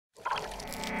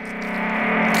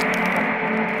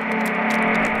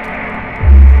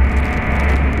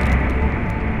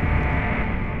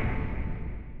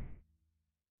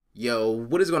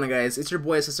What is going on, guys? It's your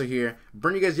boy Seso here,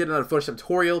 bringing you guys yet another Photoshop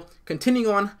tutorial.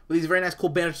 Continuing on with these very nice cool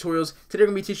banner tutorials. Today we're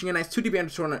going to be teaching you a nice 2D banner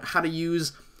tutorial on how to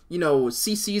use,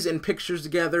 CCs and pictures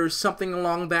together, something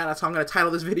along that. That's how I'm going to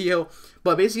title this video.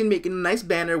 But basically making a nice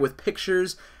banner with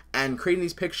pictures and creating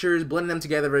these pictures, blending them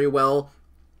together very well,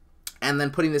 and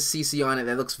then putting this CC on it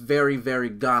that looks very, very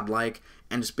godlike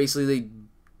and just basically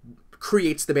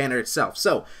creates the banner itself.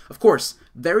 So, of course,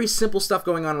 very simple stuff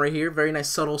going on right here. Very nice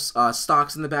subtle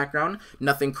stocks in the background.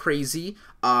 Nothing crazy.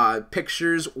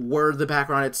 Pictures were the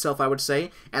background itself, I would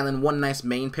say. And then one nice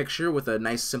main picture with a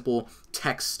nice simple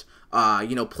text,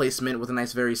 placement with a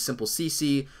nice very simple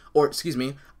CC, or excuse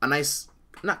me, a nice,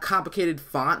 not complicated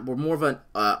font, but more of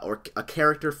a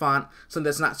character font, something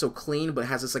that's not so clean, but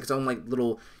has this like its own like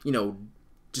little,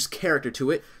 just character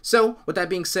to it. So, with that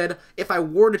being said, if I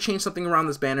were to change something around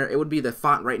this banner, it would be the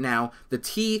font right now. The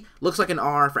T looks like an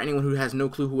R for anyone who has no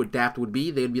clue who Adapt would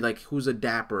be. They would be like, who's a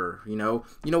Dapper,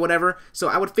 whatever. So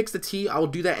I would fix the T. I will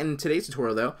do that in today's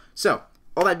tutorial, though. So,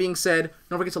 all that being said,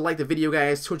 don't forget to like the video,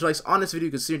 guys. 200 likes on this video,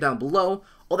 you can see it down below.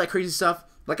 All that crazy stuff.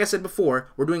 Like I said before,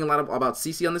 we're doing a lot about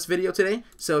CC on this video today.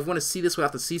 So if you want to see this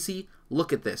without the CC,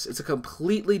 look at this. It's a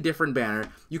completely different banner.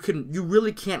 You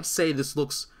really can't say this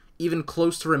looks even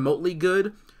close to remotely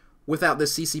good without the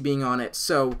CC being on it.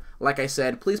 So, like I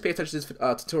said, please pay attention to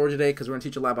this tutorial today because we're going to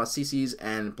teach a lot about CCs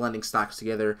and blending stocks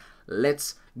together.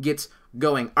 Let's get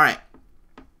going. Alright,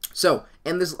 so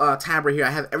in this tab right here,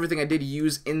 I have everything I did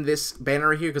use in this banner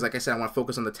right here because, like I said, I want to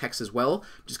focus on the text as well.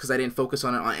 Just because I didn't focus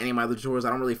on it on any of my other tutorials,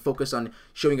 I don't really focus on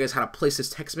showing you guys how to place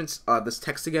this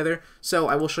text together. So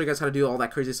I will show you guys how to do all that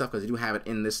crazy stuff because I do have it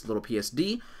in this little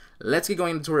PSD. Let's get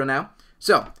going into the tutorial now.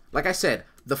 So, like I said,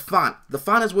 the font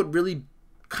is what really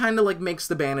kind of like makes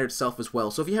the banner itself as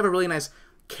well. So if you have a really nice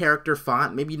character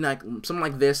font, maybe like something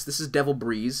like this. This is Devil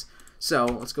Breeze. So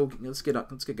let's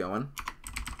get going.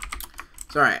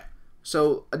 So, all right.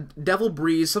 So a Devil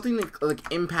Breeze, something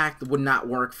like Impact would not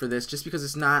work for this, just because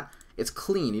it's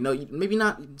clean. Maybe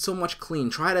not so much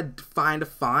clean. Try to find a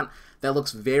font that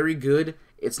looks very good.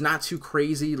 It's not too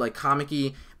crazy, like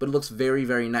comic-y, but it looks very,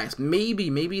 very nice.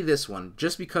 Maybe this one,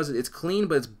 just because it's clean,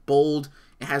 but it's bold.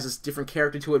 It has this different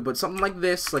character to it, but something like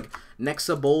this, like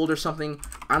Nexa Bold or something,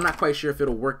 I'm not quite sure if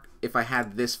it'll work if I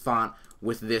had this font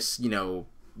with this,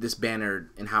 this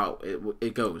banner and how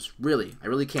it goes. Really, I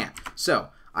really can't. So,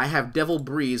 I have Devil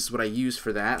Breeze, what I use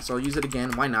for that, so I'll use it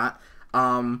again, why not?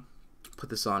 Put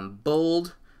this on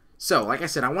bold. So, like I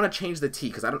said, I want to change the T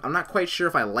because I'm not quite sure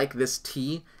if I like this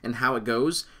T and how it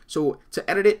goes. So, to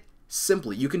edit it,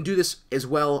 simply, you can do this as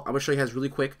well. I'm going to show you guys really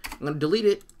quick. I'm going to delete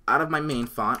it out of my main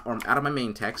font, or out of my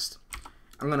main text.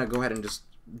 I'm going to go ahead and just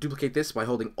duplicate this by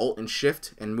holding Alt and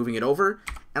Shift and moving it over.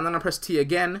 And then I'll press T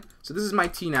again. So, this is my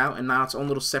T now, and now it's its own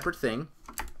little separate thing.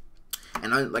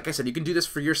 And like I said, you can do this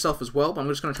for yourself as well, but I'm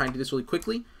just going to try and do this really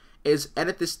quickly. Is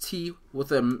edit this T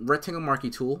with a rectangle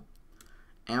marquee tool.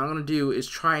 And what I'm going to do is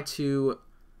try to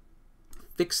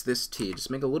fix this T.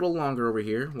 Just make it a little longer over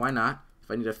here. Why not?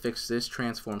 If I need to fix this,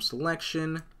 transform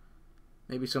selection.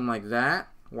 Maybe something like that.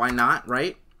 Why not,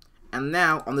 right? And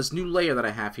now, on this new layer that I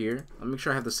have here, let me make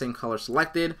sure I have the same color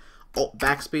selected. Alt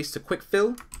backspace to quick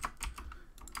fill.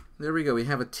 There we go. We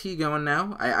have a T going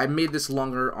now. I made this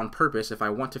longer on purpose. If I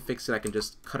want to fix it, I can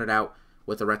just cut it out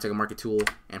with the rectangle marquee tool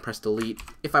and press delete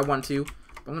if I want to.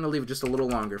 But I'm going to leave it just a little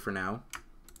longer for now.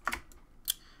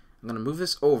 I'm going to move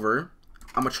this over.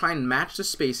 I'm going to try and match the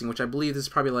spacing, which I believe is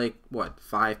probably like, what,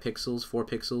 5 pixels, 4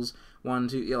 pixels? 1,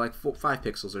 2, yeah, like 5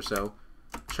 pixels or so.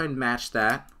 Try and match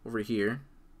that over here.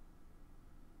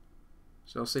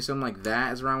 So I'll say something like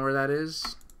that is around where that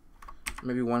is.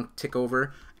 Maybe one tick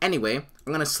over. Anyway,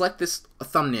 I'm going to select this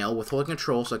thumbnail with holding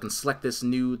Control so I can select this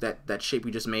that shape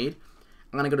we just made.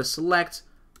 I'm going to go to Select,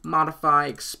 Modify,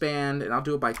 Expand, and I'll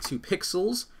do it by 2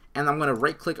 pixels. And I'm going to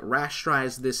right-click,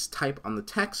 rasterize this type on the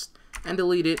text, and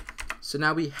delete it. So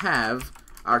now we have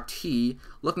our T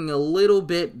looking a little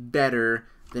bit better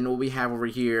than what we have over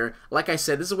here. Like I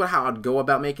said, this is how I'd go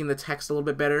about making the text a little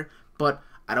bit better, but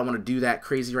I don't want to do that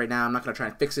crazy right now. I'm not going to try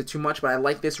and fix it too much, but I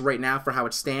like this right now for how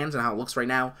it stands and how it looks right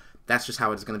now. That's just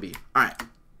how it's going to be. Alright,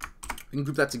 we can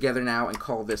group that together now and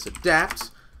call this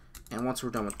Adapt. And once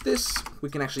we're done with this, we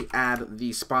can actually add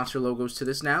the sponsor logos to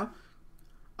this now.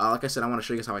 Like I said, I want to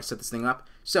show you guys how I set this thing up.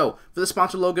 So, for the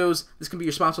sponsor logos, this can be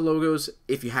your sponsor logos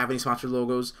if you have any sponsor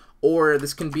logos, or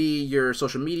this can be your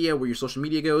social media, where your social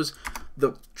media goes.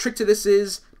 The trick to this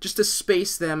is just to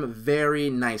space them very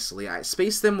nicely. I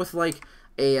space them with like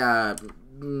a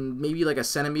maybe like a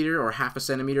centimeter or half a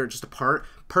centimeter just apart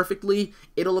perfectly.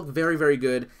 It'll look very, very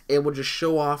good. It will just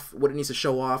show off what it needs to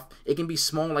show off. It can be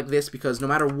small like this because no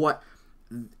matter what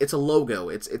it's a logo.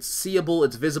 It's seeable.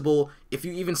 It's visible. If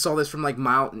you even saw this from like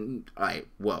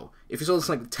whoa. If you saw this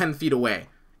like 10 feet away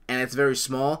and it's very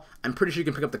small, I'm pretty sure you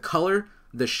can pick up the color,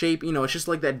 the shape. You know, it's just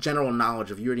like that general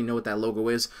knowledge of you already know what that logo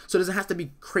is. So it doesn't have to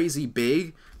be crazy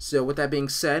big. So with that being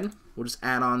said, we'll just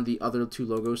add on the other 2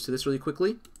 logos to this really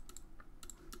quickly.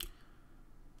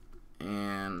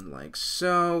 And like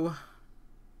so.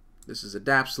 This is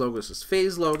Adapt's logo. This is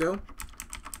Phase logo.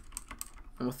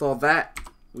 And with all that,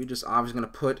 we just obviously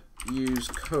going to put use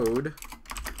code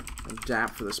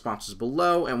adapt for the sponsors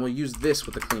below, and we'll use this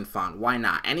with a clean font. Why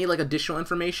not? Any like additional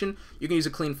information you can use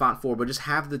a clean font for, but just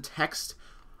have the text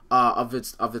of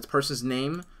its person's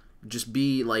name just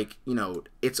be like, you know,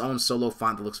 its own solo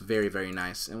font that looks very, very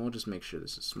nice. And we'll just make sure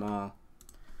this is small.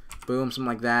 Boom, something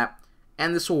like that.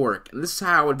 And this will work. And this is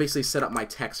how I would basically set up my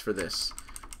text for this.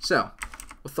 So,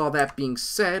 with all that being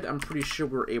said, I'm pretty sure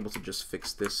we're able to just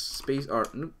fix this space, or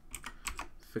nope,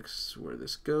 fix where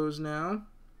this goes now.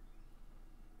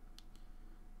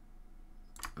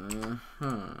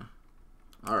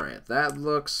 Alright, that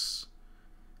looks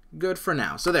good for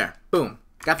now. So there, boom,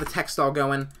 got the text all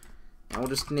going. And we'll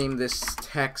just name this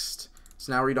text.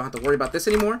 So now we don't have to worry about this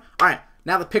anymore. Alright,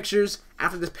 now the pictures.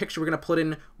 After this picture, we're going to put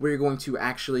in where you're going to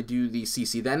actually do the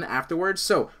CC then afterwards.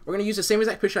 So we're going to use the same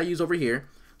exact picture I used over here.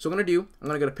 So what I'm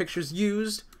going to go to pictures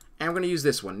used, and I'm going to use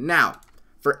this one. Now,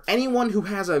 for anyone who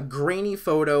has a grainy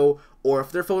photo, or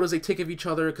if their photos they take of each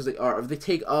other, or if they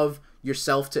take of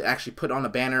yourself to actually put on a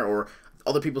banner, or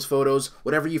other people's photos,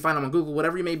 whatever you find on Google,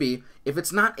 whatever you may be, if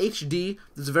it's not HD,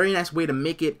 there's a very nice way to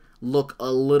make it look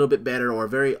a little bit better, or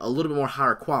a little bit more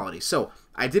higher quality. So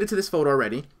I did it to this photo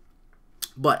already,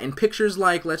 but in pictures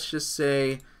like, let's just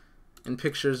say, in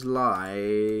pictures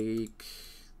like,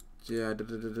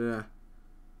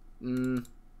 I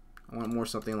want more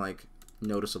something like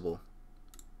noticeable.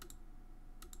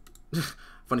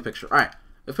 Funny picture. Alright,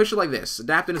 a picture like this.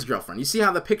 Adapt and his girlfriend. You see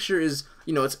how the picture is,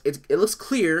 you know, it looks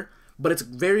clear, but it's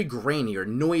very grainy or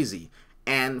noisy.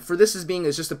 And for this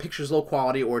it's just the picture's low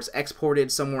quality, or it's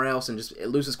exported somewhere else and just it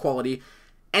loses quality.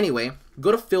 Anyway,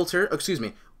 go to filter, excuse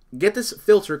me, get this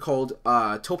filter called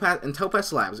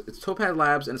Topaz Labs. It's Topaz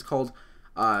Labs, and it's called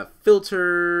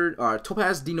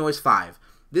Topaz Denoise 5.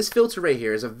 This filter right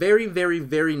here is a very, very,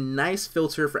 very nice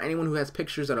filter for anyone who has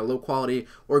pictures that are low quality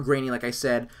or grainy, like I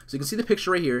said. So you can see the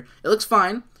picture right here. It looks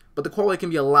fine, but the quality can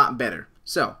be a lot better.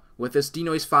 So with this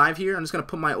Denoise 5 here, I'm just going to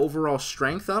put my overall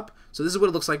strength up. So this is what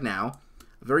it looks like now.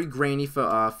 A very grainy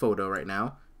photo right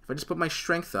now. If I just put my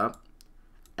strength up,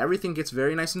 everything gets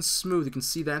very nice and smooth. You can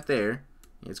see that there.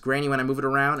 It's grainy when I move it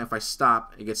around. If I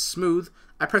stop, it gets smooth.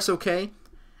 I press OK,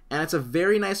 and it's a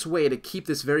very nice way to keep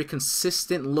this very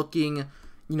consistent looking,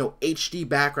 you know, HD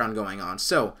background going on.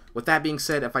 So with that being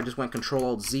said, if I just went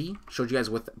Control-Alt-Z, showed you guys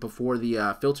before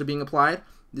the filter being applied.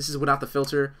 This is without the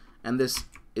filter, and this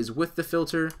is with the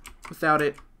filter, without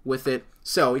it, with it.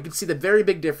 So you can see the very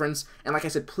big difference. And like I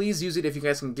said, please use it if you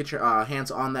guys can get your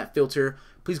hands on that filter.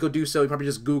 Please go do so. You probably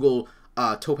just Google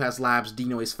Topaz Labs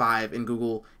Denoise 5 in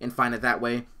Google and find it that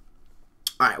way.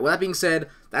 Alright, with that being said,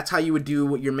 that's how you would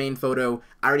do your main photo.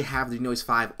 I already have the Denoise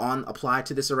 5 applied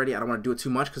to this already. I don't want to do it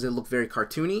too much because it look very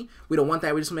cartoony. We don't want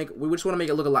that. We just want to make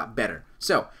it look a lot better.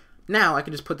 So now I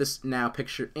can just put this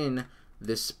picture in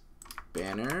this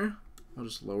banner. I'll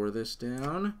just lower this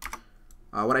down.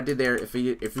 What I did there, if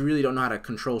you really don't know how to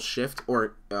Control Shift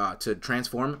or to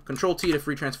transform, Control T to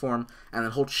free transform, and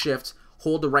then hold Shift,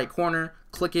 hold the right corner,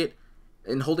 click it.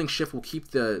 And holding Shift will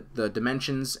keep the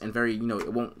dimensions and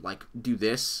it won't like do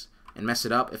this and mess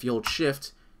it up. If you hold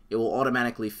Shift, it will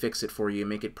automatically fix it for you and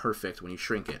make it perfect when you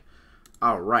shrink it.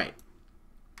 Alright.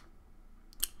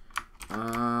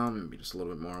 Maybe just a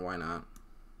little bit more, why not?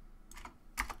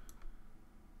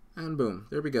 And boom,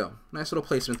 there we go. Nice little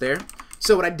placement there.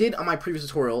 So what I did on my previous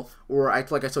tutorial,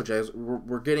 like I told you guys,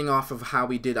 we're getting off of how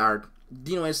we did our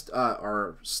Denoise,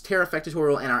 our Terra Effect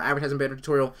tutorial and our advertising banner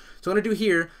tutorial. So what I'm going to do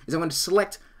here is I'm going to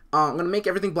select, I'm going to make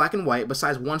everything black and white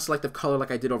besides one selective color like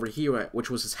I did over here, which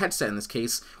was his headset in this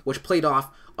case, which played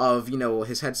off of,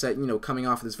 his headset, coming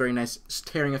off of this very nice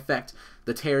tearing effect,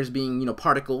 the tears being,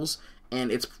 particles,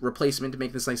 and its replacement to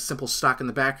make this nice simple stock in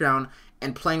the background,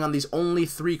 and playing on these only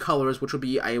 3 colors, which would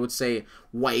be, I would say,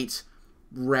 white,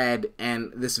 red,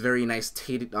 and this very nice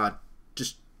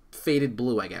just faded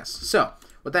blue, I guess. So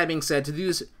with that being said, to do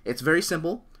this, it's very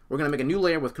simple. We're going to make a new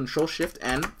layer with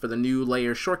Control-Shift-N for the new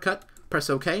layer shortcut.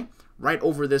 Press OK. Right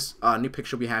over this new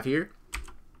picture we have here.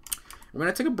 We're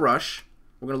going to take a brush.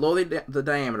 We're going to lower the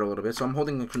diameter a little bit. So I'm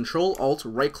holding the Control-Alt,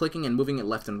 right-clicking, and moving it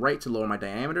left and right to lower my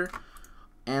diameter.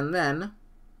 And then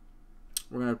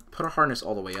we're going to put our hardness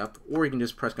all the way up. Or you can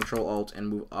just press Control-Alt and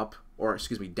move up, or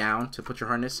excuse me, down to put your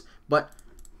hardness. But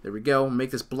There we go.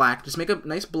 Make this black. Just make a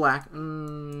nice black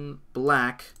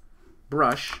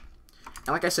brush. And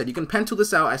like I said, you can pen tool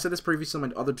this out. I said this previously in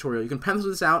my other tutorial. You can pen tool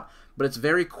this out, but it's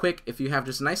very quick if you have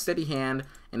just a nice steady hand,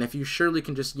 and if you surely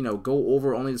can just, you know, go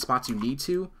over only the spots you need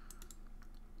to.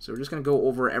 So we're just going to go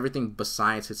over everything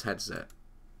besides his headset.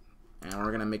 And we're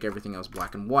going to make everything else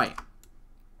black and white.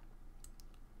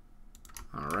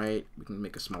 Alright, we can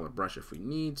make a smaller brush if we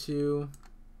need to.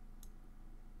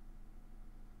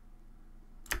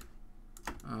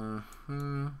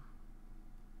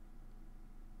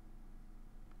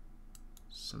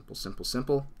 Simple, simple,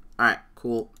 simple. Alright,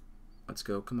 cool. Let's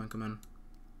go. Come on, come on.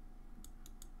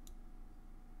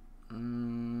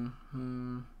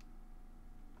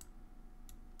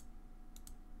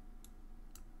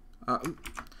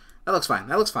 That looks fine.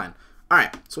 That looks fine.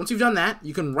 Alright, so once you've done that,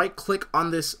 you can right-click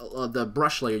on this, the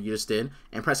brush layer you just did,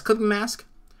 and press Clipping Mask.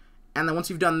 And then once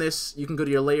you've done this, you can go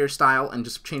to your layer style and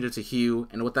just change it to hue.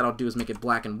 And what that'll do is make it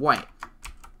black and white.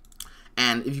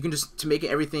 And if you can just, to make it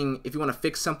everything, if you want to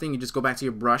fix something, you just go back to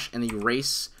your brush and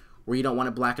erase where you don't want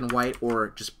it black and white,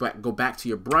 or just go back to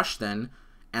your brush then,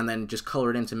 and then just color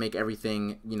it in to make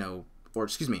everything, you know, or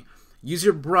excuse me, use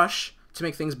your brush to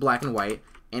make things black and white.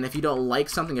 And if you don't like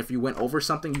something, if you went over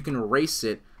something, you can erase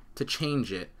it to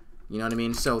change it. You know what I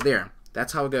mean? So there,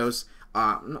 that's how it goes.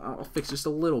 I'll fix just a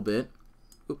little bit.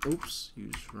 Oops,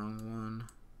 use wrong one.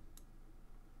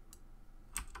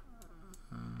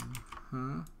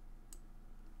 I'm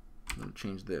gonna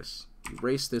change this.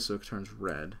 Erase this so it turns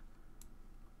red.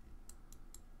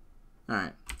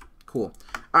 Alright, cool.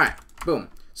 Alright, boom.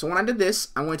 So when I did this,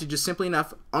 I'm going to just simply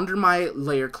enough, under my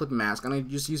layer clip mask, I'm going to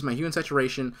just use my hue and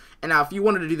saturation. And now if you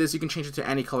wanted to do this, you can change it to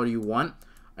any color you want.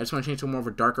 I just want to change it to more of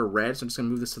a darker red, so I'm just going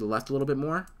to move this to the left a little bit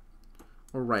more.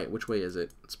 Or right, which way is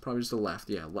it? It's probably just the left,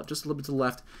 yeah, just a little bit to the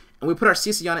left. And we put our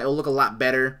CC on it, it'll look a lot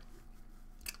better.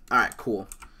 Alright, cool.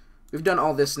 We've done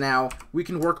all this now. We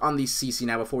can work on the CC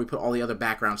now before we put all the other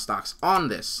background stocks on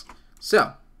this.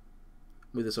 So,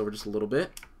 move this over just a little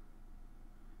bit.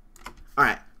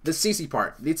 Alright, the CC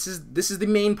part. This is the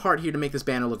main part here to make this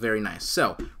banner look very nice.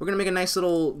 So, we're going to make a nice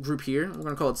little group here. We're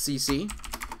going to call it CC.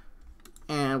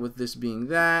 And with this being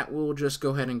that, we'll just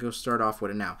go ahead and go start off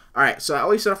with it now. Alright, so I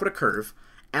always start off with a curve.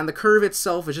 And the curve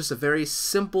itself is just a very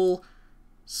simple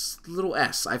little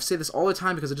S. I say this all the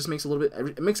time because it just makes a little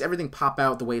bit, it makes everything pop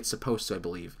out the way it's supposed to, I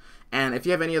believe. And if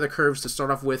you have any other curves to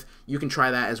start off with, you can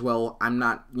try that as well. I'm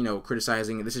not, you know,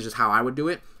 criticizing. This is just how I would do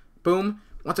it. Boom.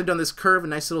 Once I've done this curve, a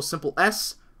nice little simple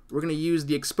S, we're going to use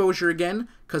the exposure again,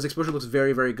 because exposure looks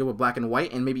very, very good with black and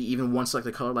white, and maybe even one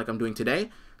selected color like I'm doing today.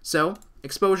 So,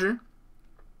 exposure.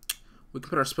 We can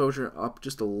put our exposure up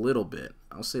just a little bit.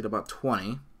 I'll say to about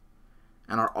 20.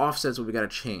 And our offset's what we got to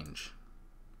change.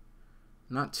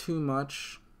 Not too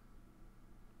much,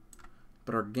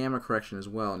 but our gamma correction as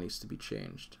well needs to be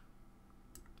changed.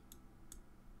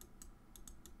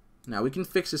 Now, we can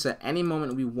fix this at any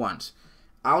moment we want.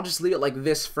 I'll just leave it like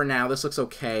this for now. This looks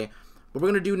okay. What we're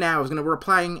going to do now is we're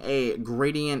applying a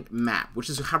gradient map, which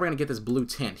is how we're going to get this blue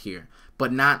tint here.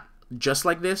 But not just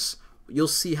like this. You'll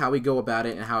see how we go about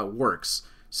it and how it works.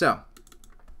 So,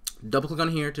 double click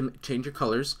on here to change your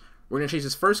colors. We're going to change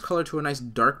this first color to a nice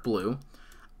dark blue.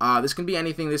 This can be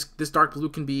anything. This dark blue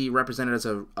can be represented as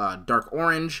a dark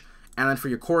orange. And then for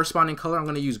your corresponding color, I'm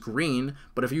going to use green.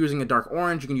 But if you're using a dark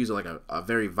orange, you can use like a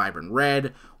very vibrant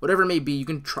red. Whatever it may be, you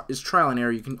can it's trial and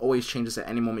error. You can always change this at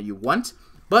any moment you want.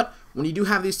 But when you do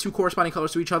have these two corresponding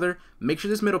colors to each other, make sure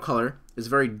this middle color is a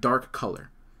very dark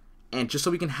color. And just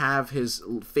so we can have his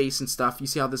face and stuff, you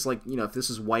see how this, like, you know, if this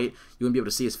is white, you wouldn't be able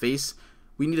to see his face.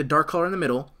 We need a dark color in the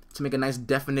middle to make a nice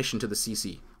definition to the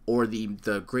CC, or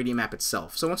the gradient map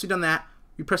itself. So once we've done that,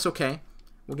 we press OK.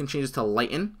 We can change this to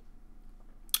lighten,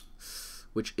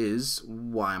 which is,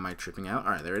 why am I tripping out?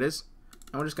 Alright, there it is.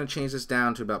 And we're just going to change this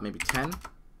down to about maybe 10%.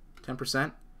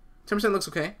 10% looks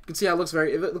okay. You can see how it looks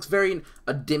very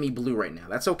a dimmy blue right now.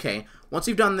 That's okay. Once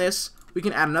we've done this, we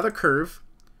can add another curve,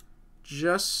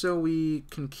 just so we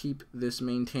can keep this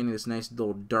maintaining this nice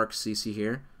little dark CC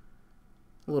here.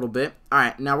 A little bit.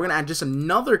 Alright, now we're going to add just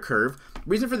another curve. The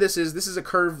reason for this is a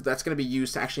curve that's going to be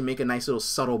used to actually make a nice little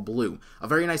subtle blue. A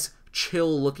very nice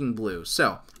chill looking blue.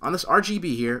 So, on this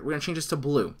RGB here, we're going to change this to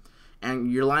blue.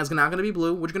 And your line's not going to be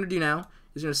blue. What you're going to do now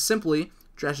is you're going to simply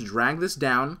just drag this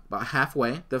down about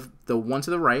halfway. The one to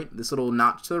the right, this little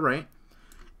notch to the right.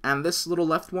 And this little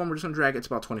left one, we're just going to drag it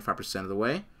to about 25% of the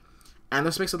way. And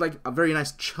this makes it like a very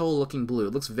nice chill looking blue.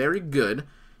 It looks very good.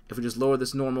 If we just lower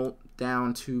this normal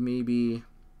down to maybe,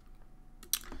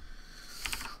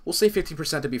 we'll say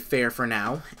 15% to be fair for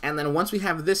now. And then once we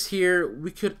have this here, we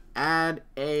could add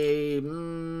a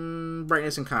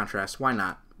brightness and contrast. Why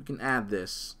not? we can add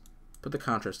this. Put the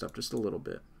contrast up just a little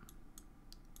bit.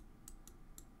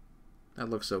 That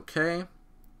looks okay.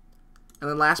 And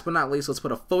then last but not least, let's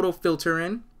put a photo filter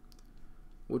in,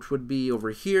 which would be over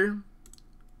here.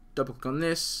 Double click on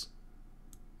this.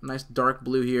 Nice dark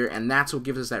blue here, and that's what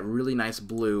gives us that really nice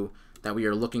blue that we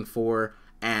are looking for.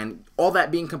 And all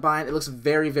that being combined, it looks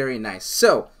very, very nice.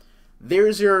 So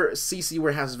there's your CC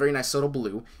where it has a very nice subtle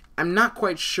blue. I'm not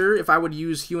quite sure if I would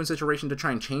use hue and saturation to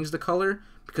try and change the color,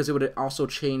 because it would also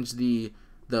change the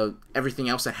everything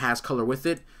else that has color with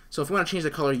it. So if you want to change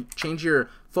the color, change your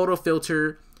photo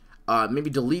filter. Maybe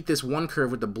delete this one curve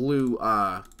with the blue,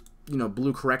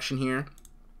 blue correction here,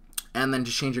 and then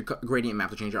just change your gradient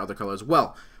map to change your other color as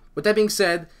well. With that being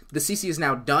said, the CC is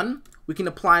now done. We can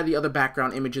apply the other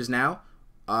background images now,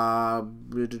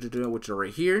 which are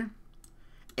right here.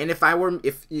 And if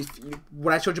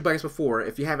what I showed you guys before,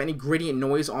 if you have any gradient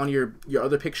noise on your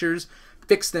other pictures,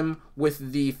 fix them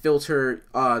with the filter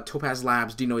Topaz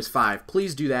Labs Denoise 5.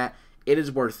 Please do that. It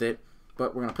is worth it.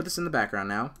 But we're gonna put this in the background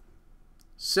now.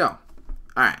 So,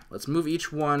 alright, let's move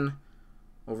each one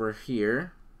over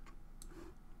here,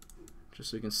 just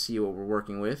so you can see what we're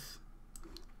working with.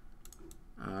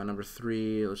 Number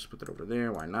 3, let's just put that over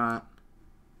there, why not?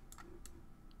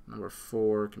 Number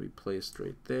 4 can be placed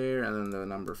right there, and then the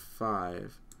number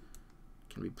 5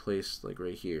 can be placed like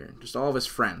right here. Just all of his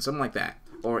friends, something like that.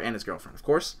 And his girlfriend, of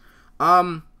course.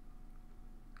 Is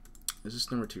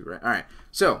this number 2, right? Alright,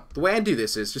 so the way I do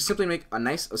this is just simply make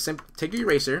take your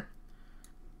eraser,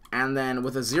 and then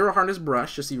with a zero hardness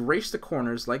brush, just erase the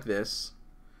corners like this,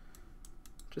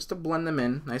 just to blend them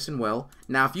in nice and well.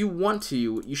 Now, if you want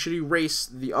to, you should erase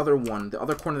the other one, the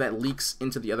other corner that leaks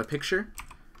into the other picture.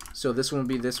 So this one would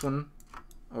be this one,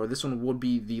 or this one would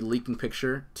be the leaking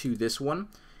picture to this one.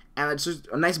 And it's just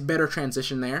a nice, better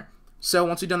transition there. So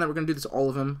once we've done that, we're going to do this to all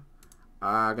of them.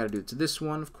 I got to do it to this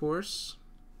one, of course.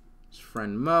 His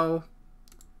friend Mo.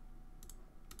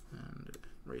 And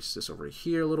erase this over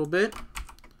here a little bit.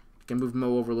 Can move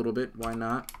Mo over a little bit, why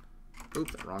not?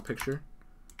 Oops, that wrong picture.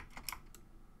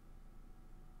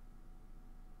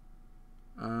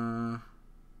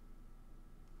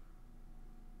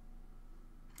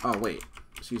 Oh wait,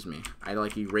 excuse me. I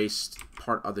erased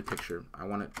part of the picture. I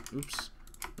want it. Oops.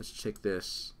 Let's take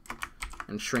this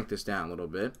and shrink this down a little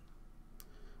bit.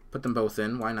 Put them both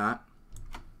in. Why not?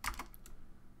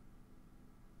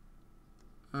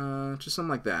 Just something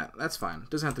like that. That's fine.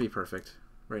 Doesn't have to be perfect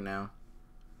right now.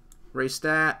 Erase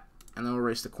that, and then we'll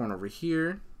erase the corner over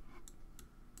here.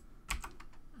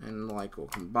 And we'll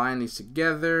combine these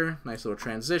together. Nice little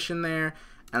transition there.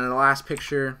 And then the last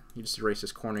picture, you just erase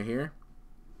this corner here.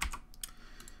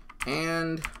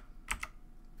 And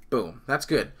boom, that's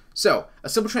good. So a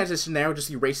simple transition there, just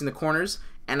erasing the corners.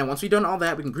 And then once we've done all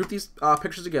that, we can group these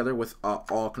pictures together with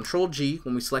Control G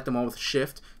when we select them all with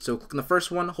Shift. So click on the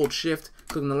first one, hold Shift.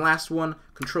 Click on the last one,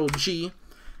 Control G.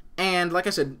 And like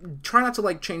I said, try not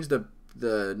to change the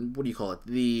what do you call it,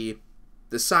 the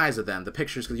size of them, the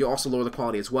pictures, because you also lower the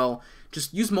quality as well.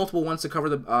 Just use multiple ones to cover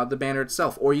the banner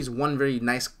itself, or use one very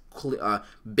nice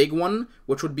big one,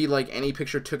 which would be like any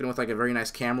picture taken with a very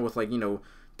nice camera with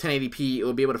 1080p. It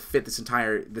will be able to fit this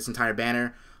entire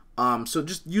banner. So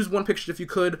just use one picture if you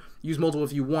could, use multiple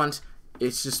if you want.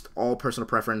 It's just all personal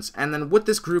preference. And then with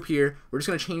this group here, we're just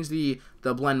going to change the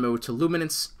blend mode to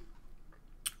luminancy,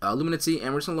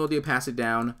 and we're just going to load the opacity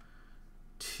down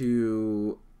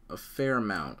to a fair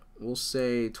amount. We'll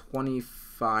say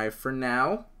 25 for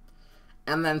now.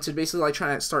 And then to basically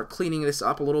try to start cleaning this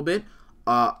up a little bit,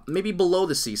 maybe below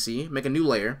the CC, make a new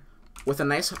layer with a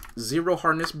nice zero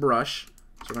hardness brush.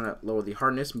 So we're going to lower the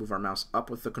hardness, move our mouse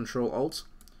up with the Control Alt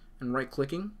and right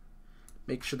clicking.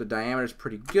 Make sure the diameter is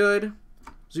pretty good.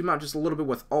 Zoom out just a little bit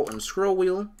with Alt and scroll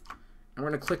wheel. And we're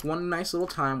going to click one nice little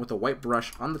time with a white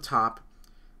brush on the top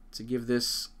to give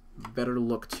this better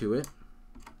look to it.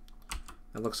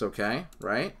 That looks okay,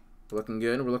 right? We're looking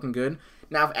good. We're looking good.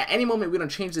 Now, if at any moment we're going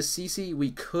to change the CC,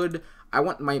 we could. I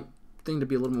want my thing to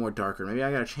be a little more darker. Maybe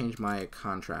I got to change my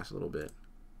contrast a little bit.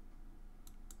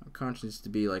 My contrast needs to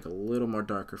be a little more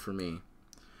darker for me.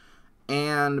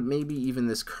 And maybe even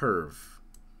this curve.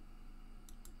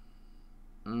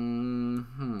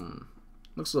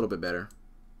 Looks a little bit better.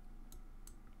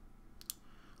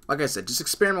 Like I said, just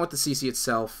experiment with the CC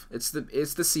itself. It's the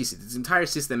CC. It's the entire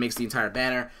CC that makes the entire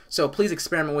banner. So please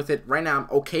experiment with it. Right now I'm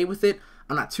okay with it.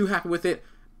 I'm not too happy with it.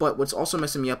 But what's also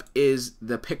messing me up is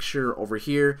the picture over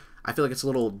here. I feel like it's a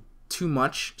little too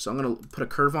much. So I'm going to put a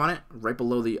curve on it right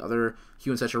below the other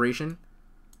hue and saturation.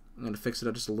 I'm going to fix it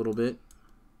up just a little bit.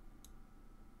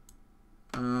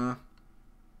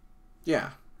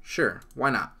 Yeah, sure. Why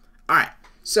not? Alright,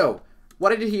 so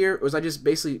what I did here was I just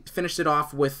basically finished it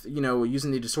off with, you know,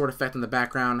 using the distort effect in the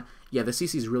background. Yeah, the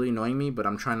CC is really annoying me, but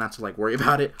I'm trying not to, like, worry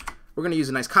about it. We're going to use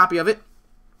a nice copy of it.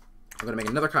 I'm going to make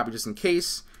another copy just in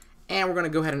case. And we're going to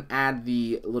go ahead and add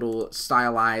the little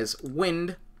stylized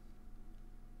wind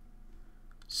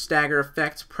stagger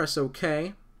effect. Press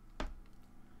OK.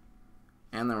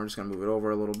 And then we're just going to move it over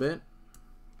a little bit.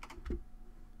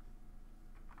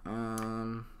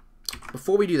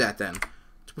 Before we do that then,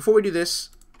 before we do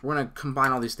this, we're going to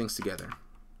combine all these things together.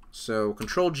 So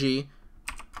Control G,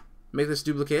 make this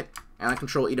duplicate, and then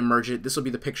Control E to merge it. This will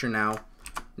be the picture now.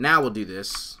 Now we'll do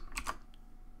this.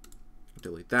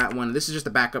 Delete that one. This is just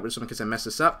a backup just in case I mess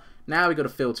this up. Now we go to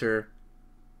Filter,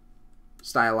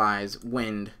 Stylize,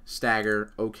 Wind,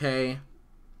 Stagger, OK.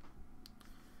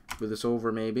 Move this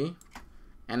over maybe.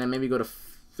 And then maybe go to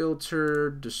Filter,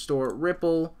 Distort,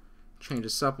 Ripple. Change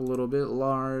this up a little bit,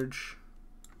 large.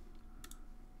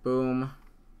 Boom.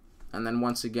 And then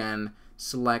once again,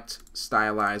 select,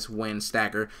 stylize, wind,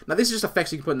 stagger. Now this is just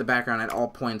effects you can put in the background at all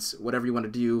points, whatever you want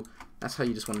to do. That's how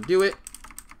you just want to do it.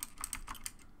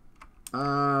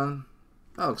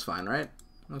 That looks fine, right?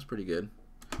 That's pretty good.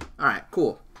 Alright,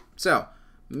 cool. So,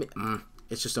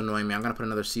 it's just annoying me. I'm going to put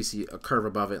another CC, a curve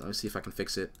above it. Let me see if I can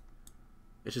fix it.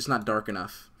 It's just not dark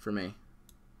enough for me.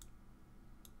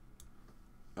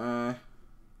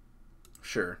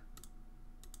 Sure.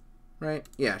 Right?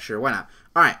 Yeah, sure. Why not?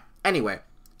 Alright, anyway.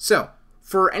 So,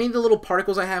 for any of the little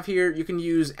particles I have here, you can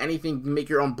use anything, make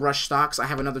your own brush stocks. I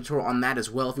have another tutorial on that as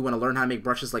well if you want to learn how to make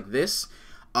brushes like this.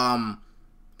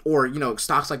 Or, you know,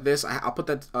 stocks like this. I'll put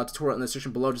that tutorial in the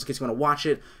description below just in case you want to watch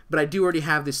it. But I do already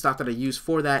have the stock that I use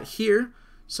for that here.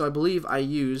 So I believe I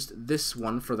used this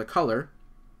one for the color.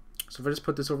 So if I just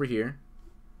put this over here,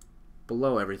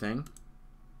 below everything.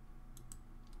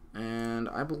 And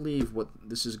I believe what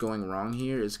this is going wrong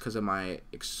here is because of my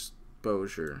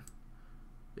exposure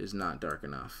is not dark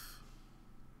enough.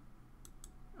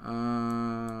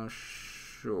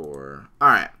 Sure.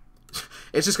 Alright.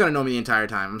 It's just going to know me the entire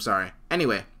time. I'm sorry.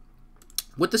 Anyway,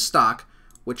 with the stock,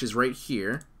 which is right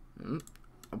here,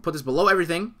 I'll put this below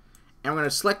everything, and we're going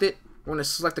to select it. We're going to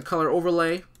select the color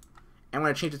overlay, and we're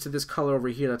going to change it to this color over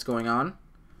here that's going on.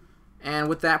 And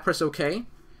with that, press OK.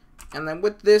 And then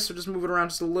with this, we'll just move it around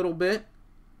just a little bit.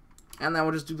 And then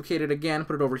we'll just duplicate it again,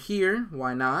 put it over here.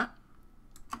 Why not?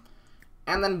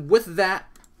 And then with that,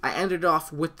 I ended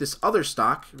off with this other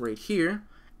stock right here.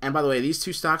 And by the way, these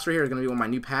two stocks right here are going to be on my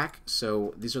new pack.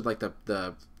 So these are like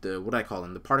the what do I call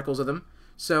them? The particles of them.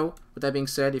 So with that being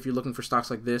said, if you're looking for stocks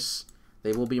like this,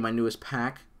 they will be my newest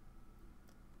pack.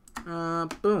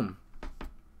 Boom.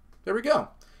 There we go.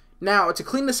 Now, to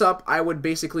clean this up, I would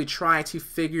basically try to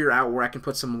figure out where I can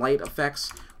put some light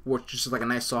effects, which is like a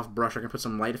nice soft brush I can put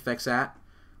some light effects at.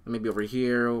 Maybe over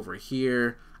here, over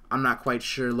here. I'm not quite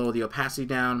sure. Lower the opacity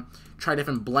down. Try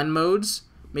different blend modes.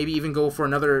 Maybe even go for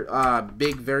another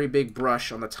very big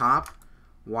brush on the top.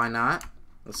 Why not?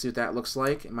 Let's see what that looks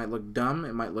like. It might look dumb.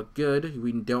 It might look good.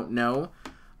 We don't know.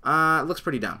 It looks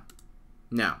pretty dumb.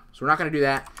 No. So we're not going to do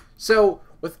that. So,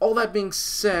 with all that being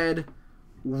said,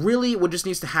 really what just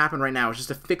needs to happen right now is just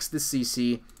to fix this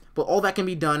CC. But all that can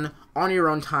be done on your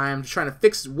own time. Just trying to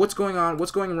fix what's going on,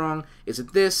 what's going wrong. Is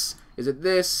it this? Is it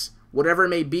this? Whatever it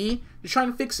may be. Just try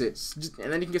and fix it.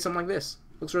 And then you can get something like this.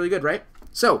 Looks really good, right?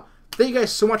 So, thank you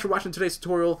guys so much for watching today's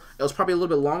tutorial. It was probably a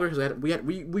little bit longer because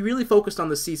we really focused on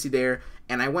the CC there,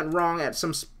 and I went wrong at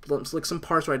some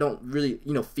parts where I don't really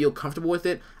feel comfortable with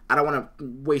it. I don't want to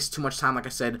waste too much time, like I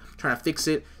said, trying to fix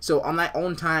it. So on that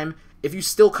own time, if you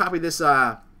still copy this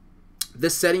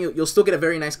this setting, you'll still get a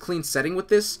very nice clean setting with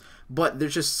this. But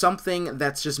there's just something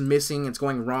that's just missing. It's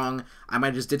going wrong. I might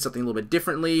have just did something a little bit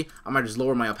differently. I might just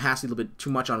lower my opacity a little bit too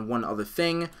much on one other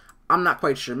thing. I'm not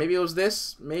quite sure. Maybe it was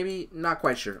this. Maybe not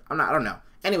quite sure. I don't know.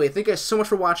 Anyway, thank you guys so much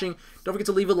for watching. Don't forget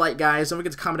to leave a like, guys. Don't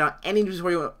forget to comment out any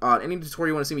tutorial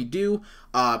you want to see me do.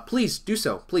 Please do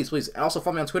so. Please. And also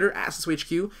follow me on Twitter at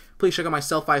SesoHQ. Please check out my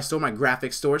Selfie store, my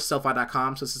graphics store,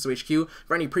 selfie.com, so SesoHQ.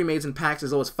 For any pre-mades and packs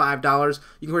as low as $5,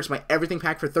 you can purchase my everything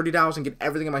pack for $30 and get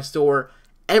everything in my store,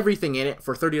 everything in it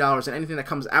for $30, and anything that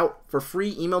comes out for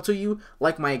free emailed to you,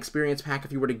 like my experience pack.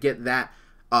 If you were to get that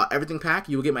everything pack,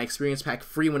 you will get my experience pack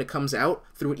free when it comes out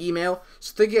through an email.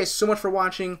 So thank you guys so much for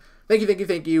watching. Thank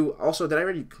you. Also, did I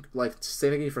already say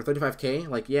thank you for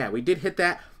 35K? Yeah, we did hit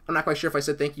that. I'm not quite sure if I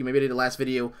said thank you. Maybe I did the last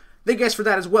video. Thank you guys for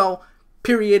that as well.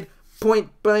 Period.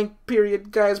 Point blank.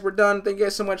 Period. Guys, we're done. Thank you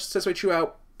guys so much. SesoHQ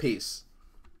out. Peace.